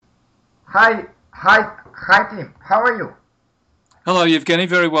Hi, hi, Tim. How are you? Hello, Evgeny.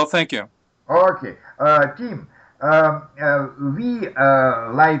 Very well, thank you. Okay, Tim. We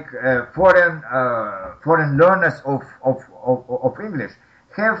like foreign learners of English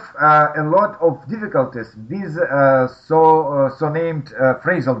have a lot of difficulties with so named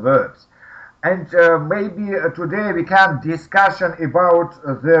phrasal verbs, and maybe today we can discussion about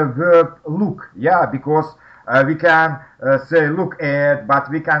the verb look. Yeah, because we can say look at, but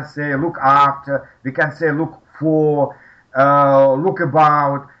we can say look after, we can say look for, look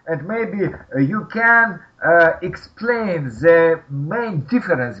about, and maybe you can explain the main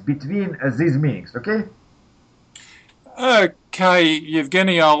difference between these meanings. Okay? Okay,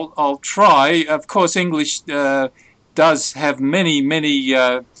 Evgeny, I'll try. Of course, English does have many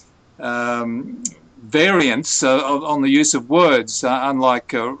variants on the use of words,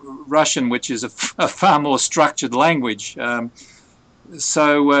 unlike Russian, which is a far more structured language. Yes,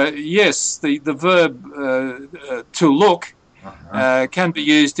 the verb to look Uh-huh. can be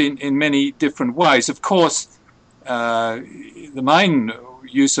used in many different ways. Of course, the main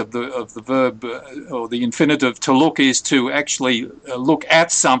use of the verb or the infinitive to look is to actually look at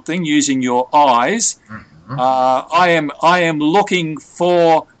something using your eyes. Mhm. I am looking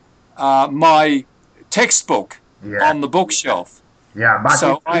for my textbook Yeah, on the bookshelf. yeah, but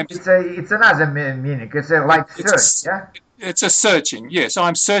So I'm it's another meaning. It's a like it's search. Yeah. it's a searching. Yes,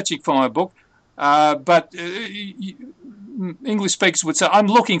 I'm searching for my book, but English speakers would say, "I'm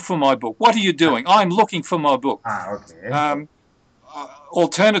looking for my book." What are you doing? I'm looking for my book. Okay. Um,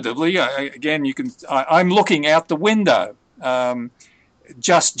 Alternatively, again, you can. I'm looking out the window.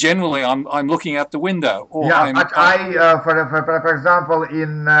 Just generally, I'm looking out the window, or Yeah, but I, for example,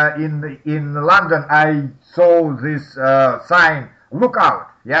 in London, I saw this sign. Look out!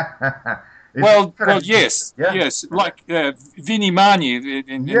 Yeah, it's well, different. yes, Yeah, yes, like Vini Mani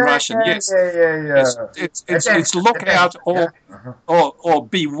in yeah, Russian. yeah, Yes, yeah, yeah, yes, yeah. it's Attention, look attention. out Yeah. Uh-huh. or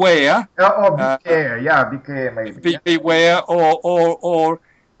beware. Oh, be Uh, care. Yeah, be care maybe. Yeah. Beware or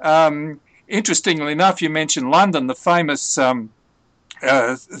interestingly enough, you mentioned London, the famous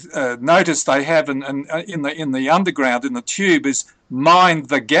notice they have in the underground in the tube is mind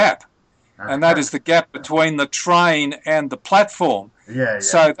the gap, and that Uh-huh. is the gap between the train and the platform. Yeah, yeah,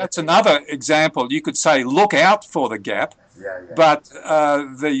 So that's another example. You could say look out for the gap, yeah, yeah. but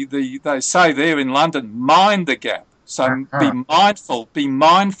they say there in London mind the gap. So Uh-huh. be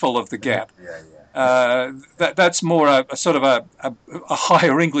mindful of the Yeah, gap. yeah, yeah. That's more a sort of a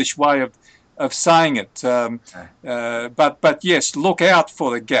higher English way of saying it. But yes, look out for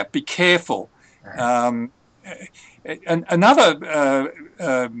the gap. Be careful. Um, and another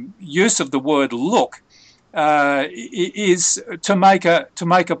use of the word look is to make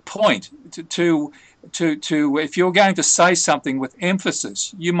a point to if you're going to say something with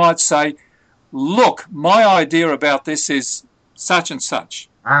emphasis, you might say, "Look, my idea about this is such and such."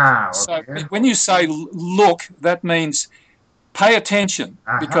 So Okay. when you say look, that means pay attention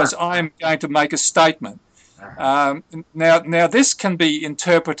Uh-huh. because I'm going to make a statement. Uh-huh. Now this can be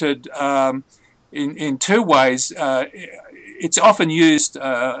interpreted in two ways. It's often used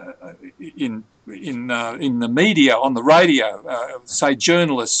in the media on the radio, say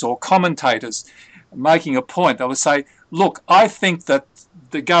journalists or commentators making a point. They will say, "Look, I think that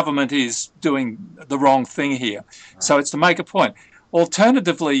the government is doing the wrong thing here." So it's to make a point.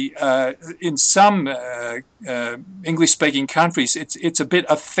 Alternatively, in some English-speaking countries, it's a bit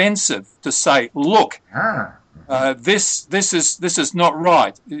offensive to say, "Look, Ah. Mhm. this is not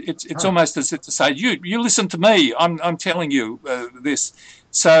right." It's Huh. almost as if to say, "You listen to me. I'm telling you this."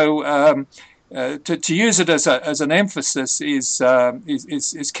 So to use it as an emphasis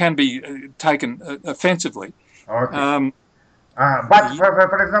is can be taken offensively. Okay. Um, But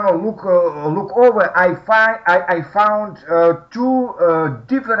for example, look over. I found two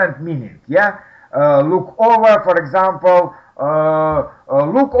different meanings. Yeah, look over. For example,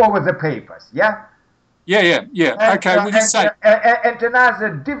 look over the papers. Yeah, yeah. and Okay. Well, you say and another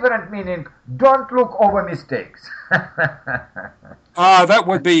different meaning. Don't look over mistakes. that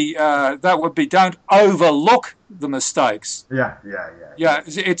would be don't overlook the mistakes. Yeah, yeah, yeah, yeah.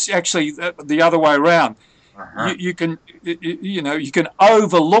 Yeah, it's actually the other way around. Uh-huh. You can you can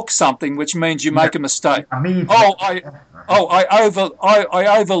overlook something, which means you Yeah, make a mistake. yeah, me too. Oh,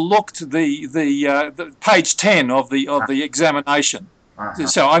 I overlooked the page 10 of the examination, Uh-huh.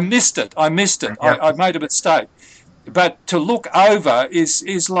 so I missed it. Yeah. I made a mistake. But to look over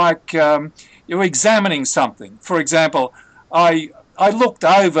is like you're examining something. For example, I looked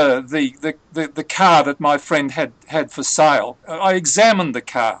over the car that my friend had for sale. I examined the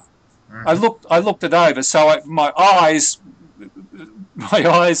car. Mhm. I looked it over. So my eyes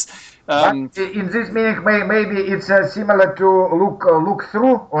But in this meaning, maybe it's similar to look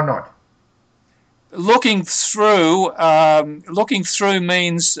through or not. Looking through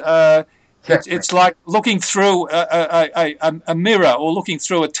means it's like looking through a mirror or looking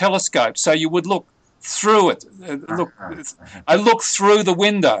through a telescope. So you would look through it. I look through the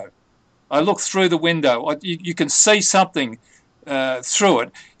window. I look through the window. You can see something through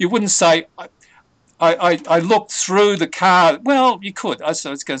it. You wouldn't say I looked through the car. Well, you could. I was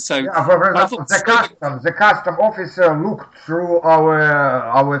going to say. Yeah, for example, the custom officer looked through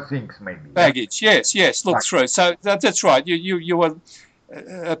our things, maybe. Baggage. Yeah? Yes. Look through. So that's right. You are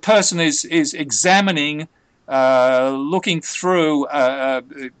a person is examining, looking through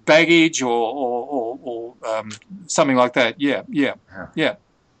baggage or something like that. Yeah.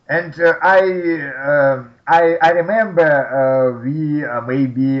 And I remember we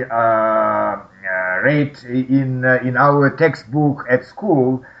maybe read in our textbook at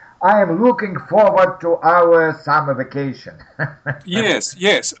school. I am looking forward to our summer vacation. Yes.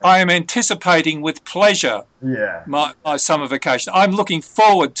 I am anticipating with pleasure. Yeah. My summer vacation. I'm looking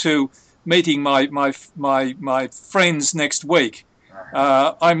forward to meeting my friends next week.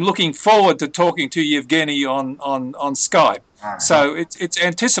 I'm looking forward to talking to Yevgeny on Skype. So it's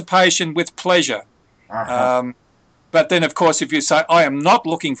anticipation with pleasure. But then, of course, if you say, I am not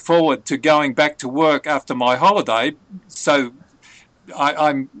looking forward to going back to work after my holiday, so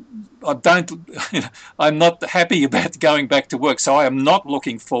I'm not happy about going back to work, so I am not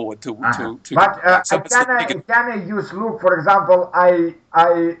looking forward to. But can I use look? For example, I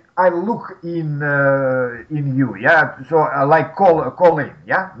look in you, yeah. So like call in,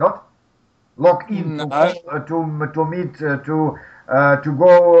 yeah, not log in to meet to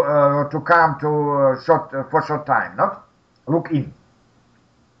go to come to for short time, not look in.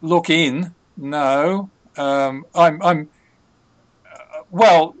 Look in? No, I'm.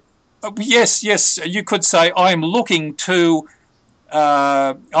 Well, yes. You could say I'm looking to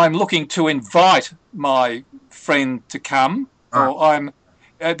invite my friend to come, or I'm.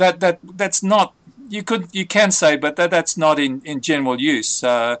 That's not. You can say, but that's not in general use.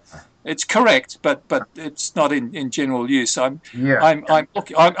 It's correct, but it's not in general use. I'm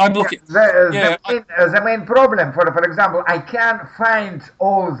looking. The main problem, for example, I can find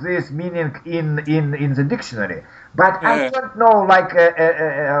all this meaning in the dictionary, but I don't know, like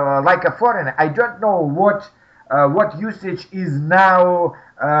a foreigner, I don't know what usage is now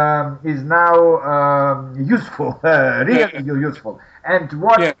useful, really useful, and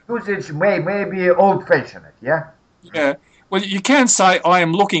what usage may be old-fashioned. Yeah. Yeah. Well, you can say I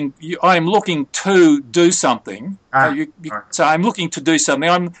am looking to do something. You say I'm looking to do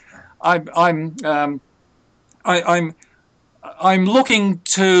something. I'm looking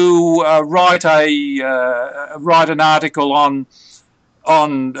to write an article on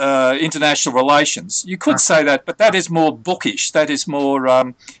international relations. You could say that, but that is more bookish. That is more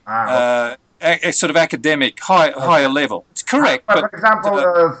sort of academic, higher level. It's correct. For example,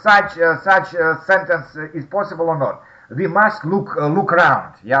 such a sentence is possible or not? We must look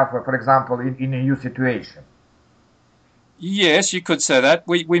around, yeah. For example, in a new situation. Yes, you could say that.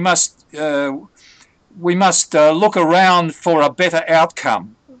 We must look around for a better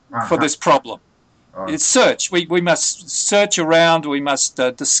outcome for this problem. It's search. We must search around. We must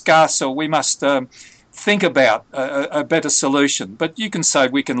discuss, or we must think about a better solution. But you can say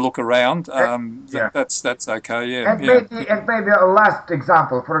we can look around. That's okay. Yeah. Maybe a last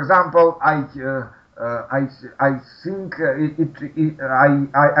example. For example, I think I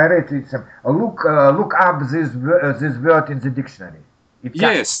read it. Look up this word in the dictionary.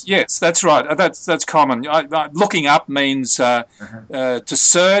 Yes, that's right. That's common. Looking up means to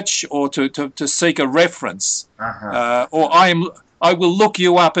search or to seek a reference. Or I will look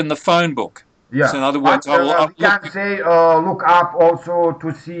you up in the phone book. Yeah. So in other words, we can say look up also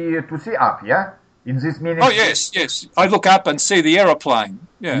to see up. Yeah. In this meaning. Oh yes. I look up and see the aeroplane.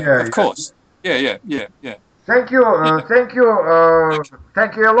 Yeah. Of course. Yeah. Thank you a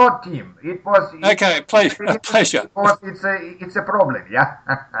lot, Tim. It was pleasure. Because it's a problem, yeah.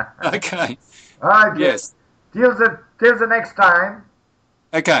 Okay. Yes. Till the next time.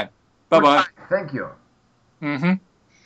 Okay. Bye. Thank you.